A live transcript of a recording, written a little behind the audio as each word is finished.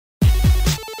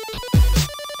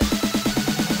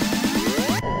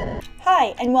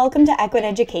Hi, and welcome to Ecwid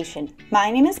Education. My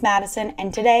name is Madison,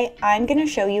 and today I'm going to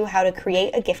show you how to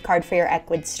create a gift card for your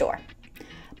Ecwid store.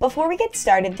 Before we get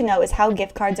started, to know is how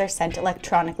gift cards are sent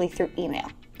electronically through email.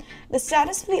 The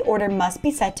status of the order must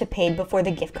be set to paid before the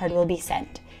gift card will be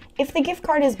sent. If the gift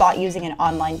card is bought using an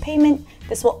online payment,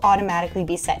 this will automatically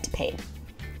be set to paid.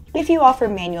 If you offer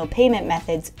manual payment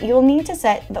methods, you will need to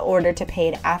set the order to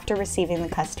paid after receiving the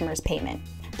customer's payment.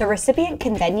 The recipient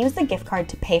can then use the gift card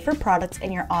to pay for products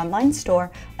in your online store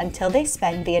until they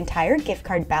spend the entire gift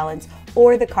card balance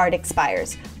or the card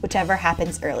expires, whichever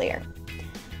happens earlier.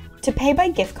 To pay by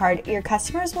gift card, your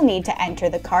customers will need to enter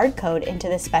the card code into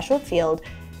the special field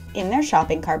in their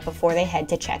shopping cart before they head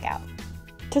to checkout.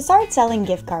 To start selling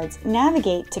gift cards,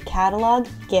 navigate to Catalog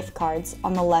Gift Cards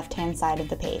on the left-hand side of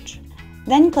the page.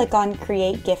 Then click on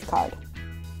Create Gift Card.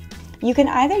 You can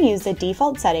either use the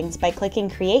default settings by clicking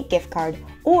Create Gift Card,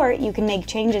 or you can make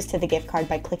changes to the gift card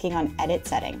by clicking on Edit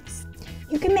Settings.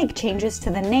 You can make changes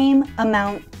to the name,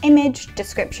 amount, image,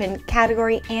 description,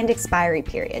 category, and expiry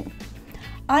period.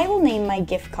 I will name my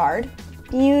gift card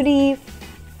Beauty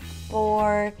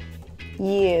for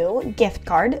You gift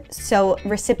card, so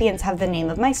recipients have the name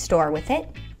of my store with it.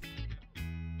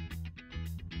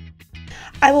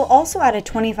 I will also add a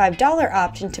 $25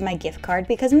 option to my gift card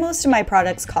because most of my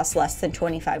products cost less than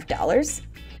 $25.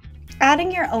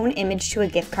 Adding your own image to a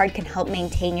gift card can help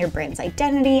maintain your brand's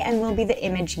identity and will be the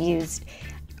image used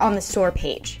on the store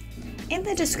page. In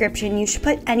the description, you should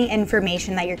put any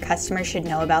information that your customer should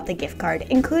know about the gift card,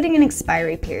 including an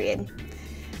expiry period.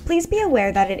 Please be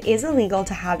aware that it is illegal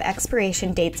to have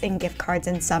expiration dates in gift cards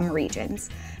in some regions.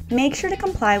 Make sure to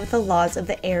comply with the laws of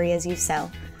the areas you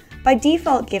sell. By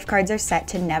default, gift cards are set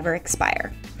to never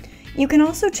expire. You can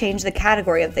also change the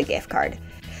category of the gift card.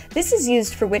 This is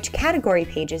used for which category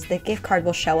pages the gift card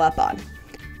will show up on.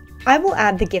 I will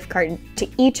add the gift card to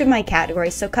each of my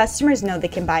categories so customers know they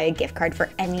can buy a gift card for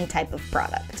any type of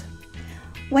product.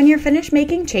 When you're finished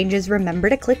making changes, remember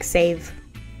to click Save.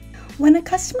 When a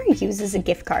customer uses a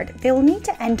gift card, they will need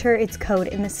to enter its code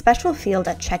in the special field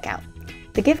at checkout.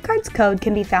 The gift card's code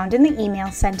can be found in the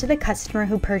email sent to the customer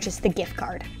who purchased the gift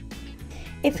card.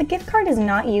 If the gift card is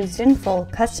not used in full,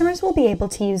 customers will be able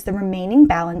to use the remaining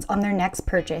balance on their next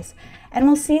purchase and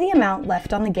will see the amount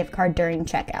left on the gift card during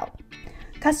checkout.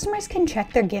 Customers can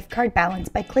check their gift card balance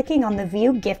by clicking on the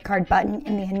View Gift Card button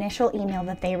in the initial email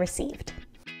that they received.